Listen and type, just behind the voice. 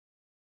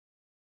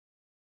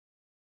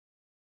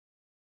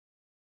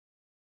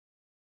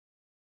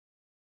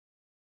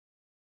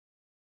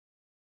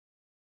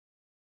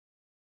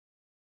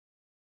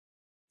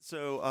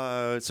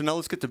So now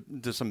let's get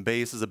to some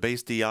bass as a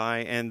bass DI,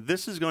 and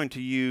this is going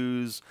to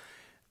use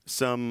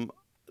some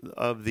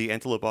of the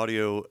Antelope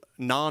Audio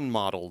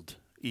non-modeled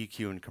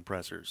EQ and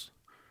compressors.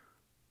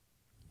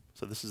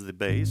 So this is the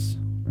bass.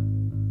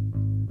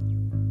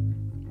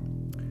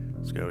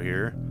 Let's go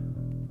here.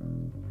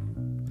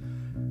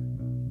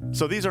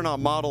 So these are not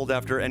modeled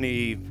after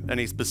any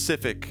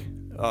specific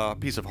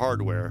piece of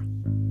hardware.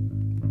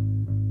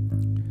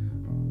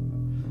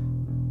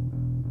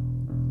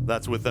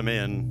 That's with them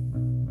in.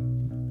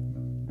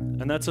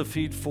 And that's a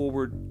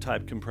feed-forward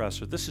type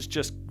compressor. This is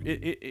just,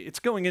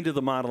 it's going into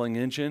the modeling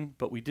engine,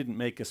 but we didn't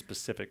make a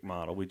specific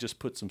model. We just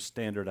put some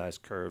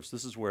standardized curves.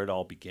 This is where it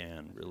all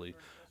began, really.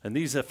 And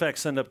these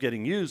effects end up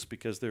getting used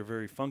because they're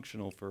very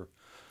functional for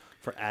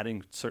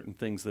adding certain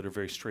things that are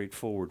very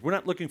straightforward. We're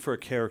not looking for a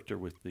character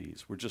with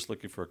these. We're just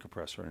looking for a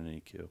compressor and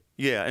an EQ.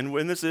 Yeah, and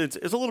when this it's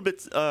a little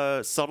bit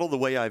subtle the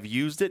way I've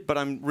used it, but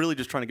I'm really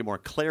just trying to get more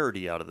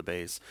clarity out of the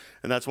bass.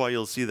 And that's why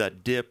you'll see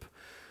that dip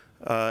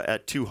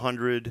at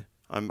 200.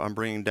 I'm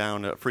bringing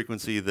down a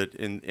frequency that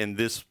in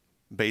this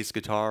bass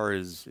guitar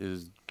is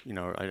you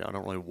know, I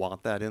don't really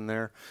want that in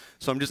there.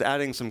 So I'm just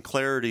adding some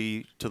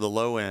clarity to the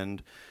low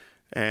end,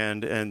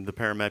 and the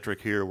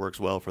parametric here works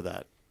well for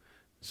that.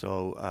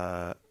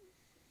 So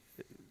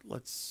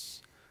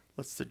let's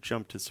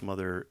jump to some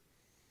other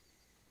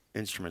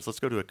instruments. Let's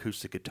go to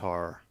acoustic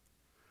guitar.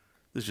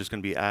 This is just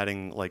going to be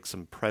adding like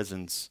some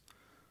presence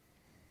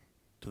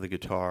to the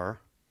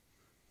guitar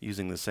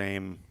using the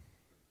same.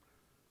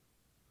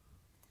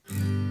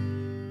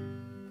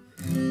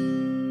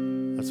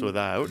 That's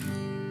without.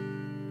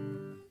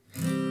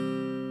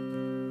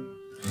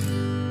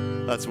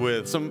 That's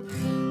with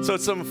some, so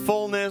it's some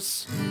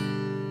fullness,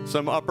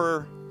 some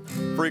upper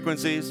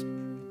frequencies.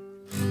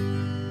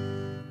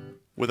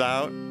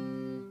 Without.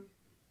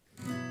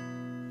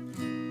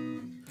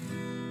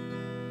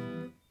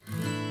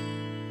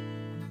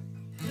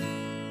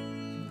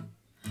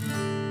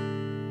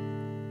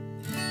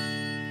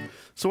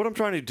 So what I'm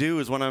trying to do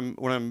is when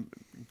I'm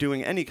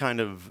doing any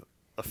kind of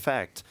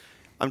effect,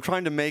 I'm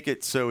trying to make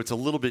it so it's a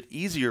little bit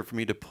easier for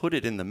me to put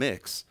it in the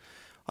mix.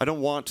 I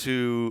don't want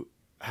to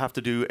have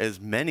to do as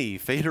many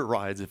fader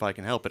rides if I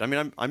can help it. I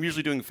mean, I'm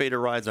usually doing fader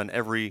rides on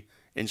every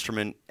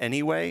instrument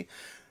anyway,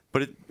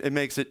 but it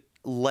makes it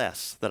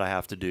less that I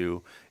have to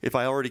do if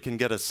I already can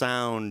get a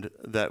sound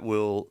that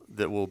will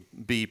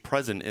be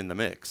present in the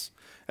mix.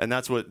 And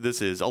that's what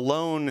this is.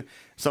 Alone,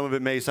 some of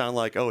it may sound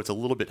like, oh, it's a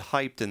little bit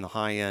hyped in the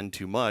high end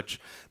too much,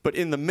 but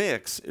in the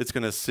mix, it's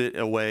going to sit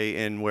away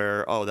in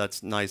where, oh,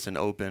 that's nice and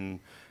open,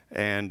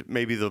 and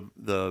maybe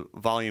the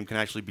volume can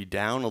actually be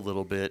down a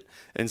little bit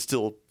and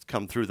still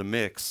come through the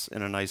mix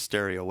in a nice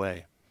stereo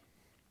way.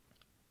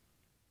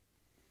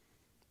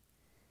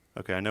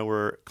 Okay, I know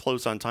we're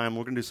close on time.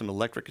 We're going to do some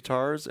electric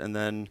guitars, and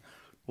then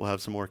we'll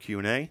have some more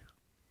Q&A.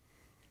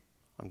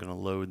 I'm going to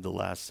load the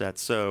last set.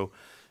 So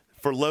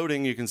for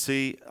loading, you can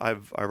see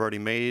I've already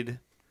made,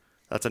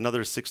 that's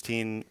another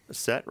 16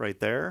 set right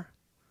there.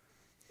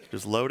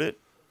 Just load it,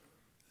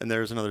 and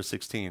there's another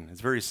 16.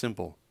 It's very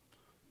simple.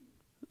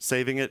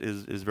 Saving it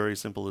is very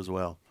simple as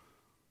well.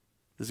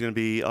 This is going to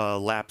be a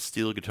lap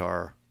steel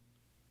guitar.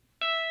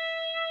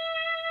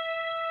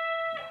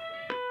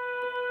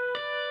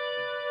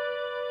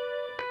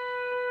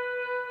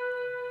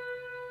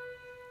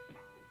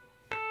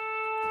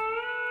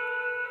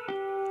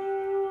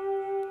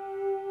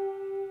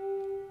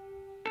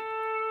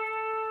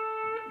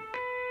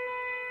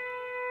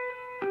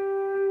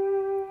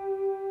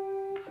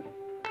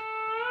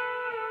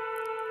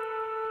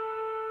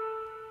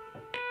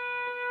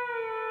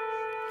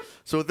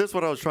 So with this,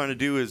 what I was trying to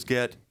do is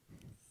get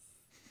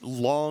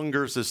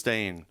longer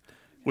sustain.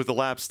 With the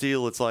lap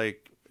steel, it's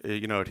like,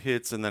 you know, it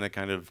hits and then it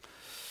kind of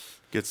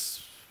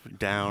gets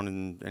down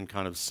and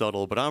kind of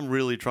subtle. But I'm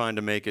really trying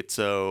to make it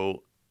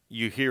so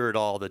you hear it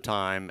all the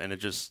time and it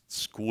just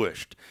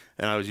squished.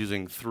 And I was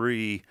using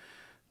 3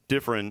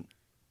 different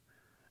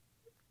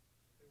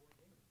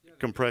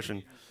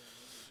compression.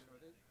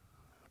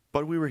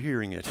 But we were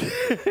hearing it.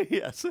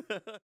 Yes.